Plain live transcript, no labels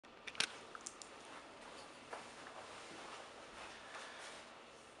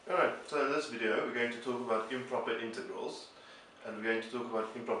this video we're going to talk about improper integrals, and we're going to talk about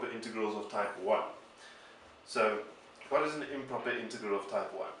improper integrals of type 1. So, what is an improper integral of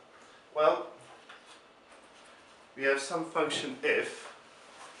type 1? Well, we have some function f,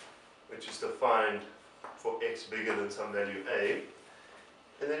 which is defined for x bigger than some value a,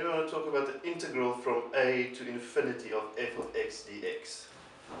 and then we want to talk about the integral from a to infinity of f of x dx.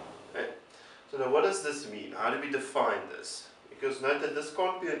 Okay. So now what does this mean? How do we define this? Because note that this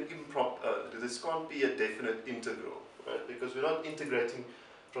can't be an this can't be a definite integral, right? Because we're not integrating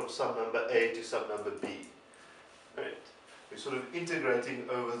from some number a to some number b. Right? We're sort of integrating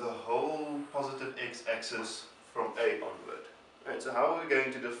over the whole positive x-axis from a onward. Right? So how are we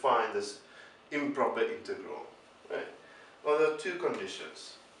going to define this improper integral? Right? Well, there are two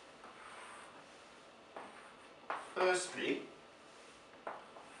conditions. Firstly,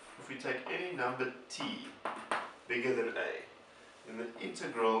 if we take any number t bigger than a, then the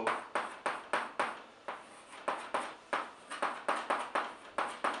integral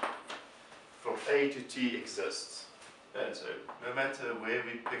from a to t exists. And so no matter where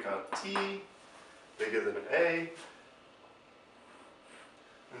we pick out t bigger than a,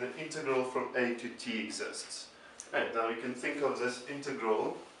 then the integral from a to t exists. And now we can think of this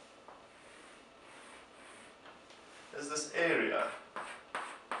integral as this area.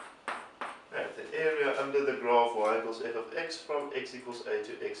 Right, the area under the graph y equals f of x from x equals a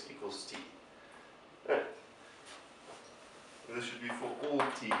to x equals t. Right. And this should be for all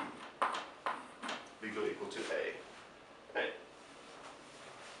t bigger or equal to a. Right.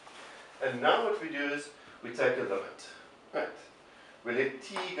 And now what we do is we take a limit. Right. We let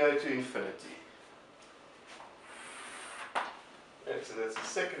t go to infinity. Right, so that's the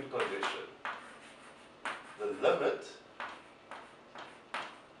second condition. The limit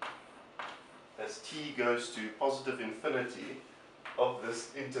as t goes to positive infinity of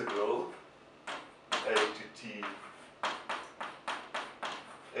this integral a to t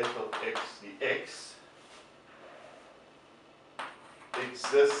f of x dx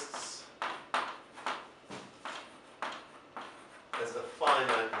exists as a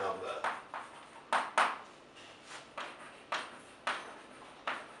finite number.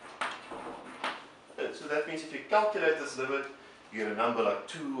 And so that means if you calculate this limit, you get a number like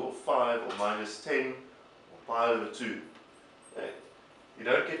 2 or 5 or minus 10 or pi over 2. Right? You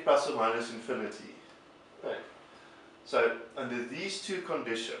don't get plus or minus infinity. Right? So under these two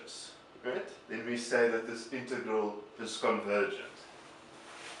conditions, right, then we say that this integral is convergent.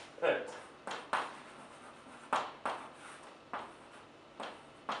 Right?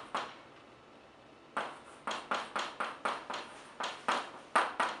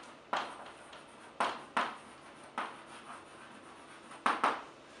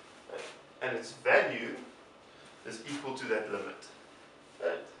 And its value is equal to that limit.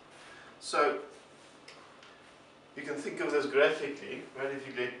 Right? So you can think of this graphically, right? If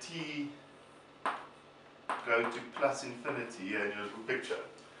you let t go to plus infinity here in your little picture,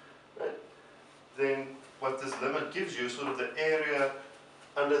 right? Then what this limit gives you is sort of the area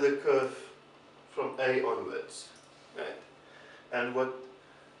under the curve from a onwards. Right? And what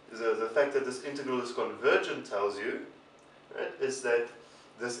the fact that this integral is convergent tells you, right, is that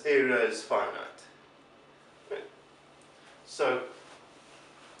this area is finite. Right? So,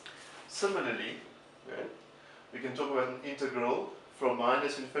 similarly, right, we can talk about an integral from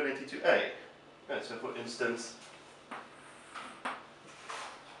minus infinity to a. Right? So, for instance,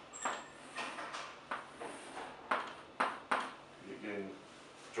 you can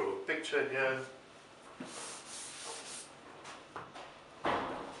draw a picture here.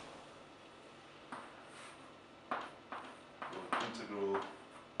 Integral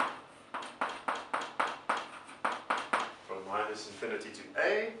minus infinity to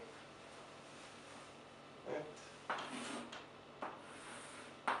a. Right.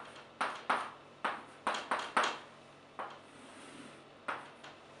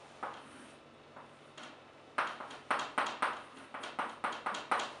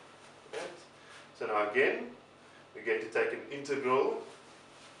 Right. So now again, we're going to take an integral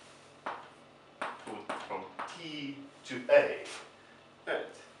from t to a.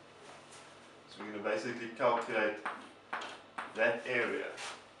 Right. So we're going to basically calculate that area.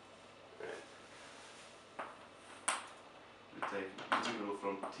 Right. We take the integral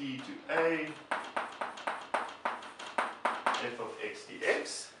from t to a f of x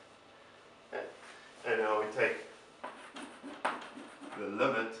dx, right. And now we take the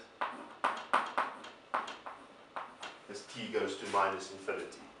limit as t goes to minus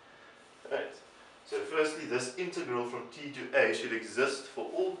infinity. Right. So firstly, this integral from t to a should exist for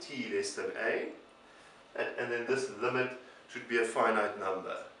all t less than a, and then this limit should be a finite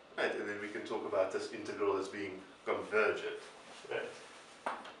number. Right, and then we can talk about this integral as being convergent. Right.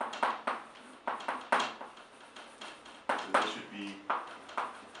 So this should be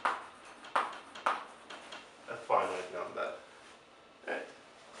a finite number. Right.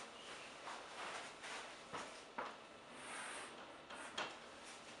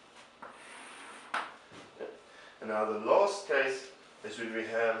 And now the last case is when we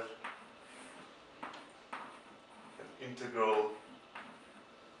have an integral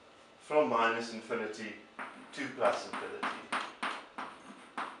from minus infinity to plus infinity.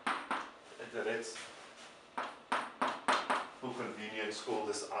 And then let's, for convenience, call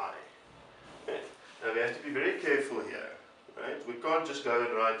this I. Okay. Now we have to be very careful here. Right? We can't just go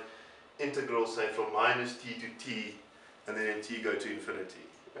and write integral, say, from minus t to t, and then in t go to infinity.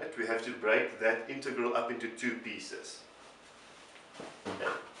 Right? We have to break that integral up into two pieces.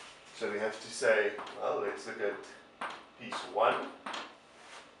 Okay. So we have to say, well, let's look at piece 1.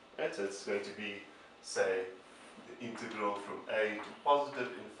 Right? So it's going to be, say, the integral from a to positive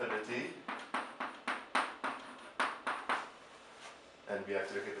infinity. And we have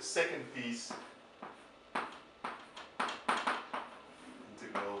to look at the second piece,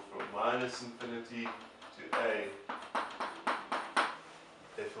 integral from minus infinity to a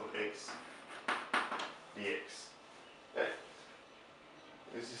f of x dx. Okay.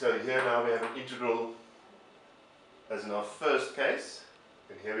 So here now we have an integral as in our first case,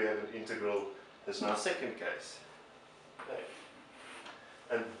 and here we have an integral as in our second case. Okay.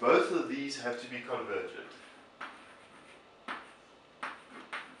 And both of these have to be convergent.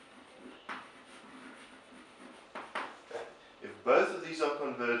 Okay. If both of these are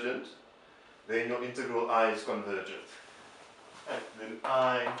convergent, then your integral I is convergent. Okay. Then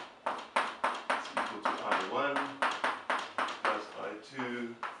I is equal to I1 plus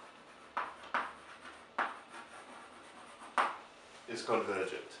I2 is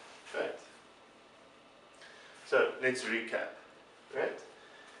convergent. Right. So let's recap. Right.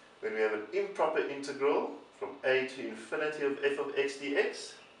 When we have an improper integral from a to infinity of f of x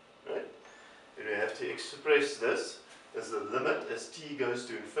dx, right, then we have to express this as the limit as t goes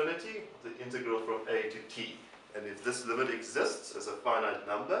to infinity of the integral from a to t. And if this limit exists as a finite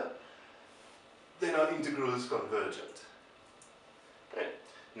number, then our integral is convergent. Right.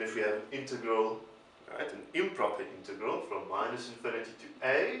 And if we have an integral, right, an improper integral from minus infinity to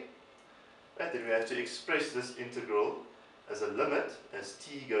a, right, then we have to express this integral as a limit as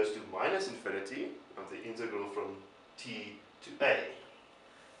t goes to minus infinity of the integral from t to a.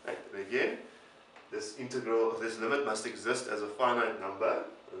 Right. And again, this integral, this limit must exist as a finite number,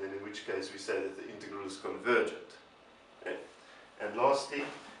 and then in which case we say that the integral is convergent. Okay. And lastly,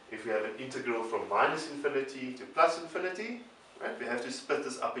 if we have an integral from minus infinity to plus infinity, right, we have to split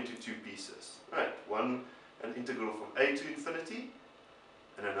this up into two pieces. Right. One, an integral from a to infinity,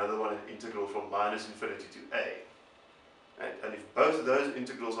 and another one, an integral from minus infinity to a. Right. And if both of those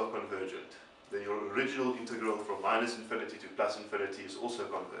integrals are convergent, then your original integral from minus infinity to plus infinity is also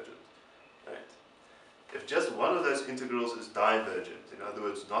convergent. Right. If just one of those integrals is divergent, in other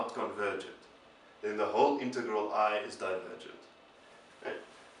words, not convergent, then the whole integral I is divergent. Right.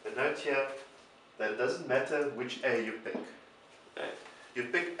 And note here that it doesn't matter which a you pick. Right. You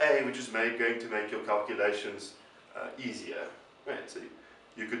pick a, which is going to make your calculations easier. Right. So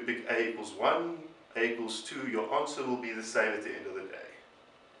you could pick a equals 1, a equals 2, your answer will be the same at the end of the day.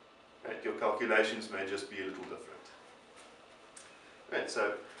 Right. Your calculations may just be a little different. Right.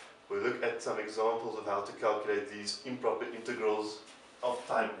 So we'll look at some examples of how to calculate these improper integrals of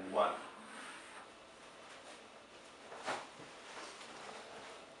type 1.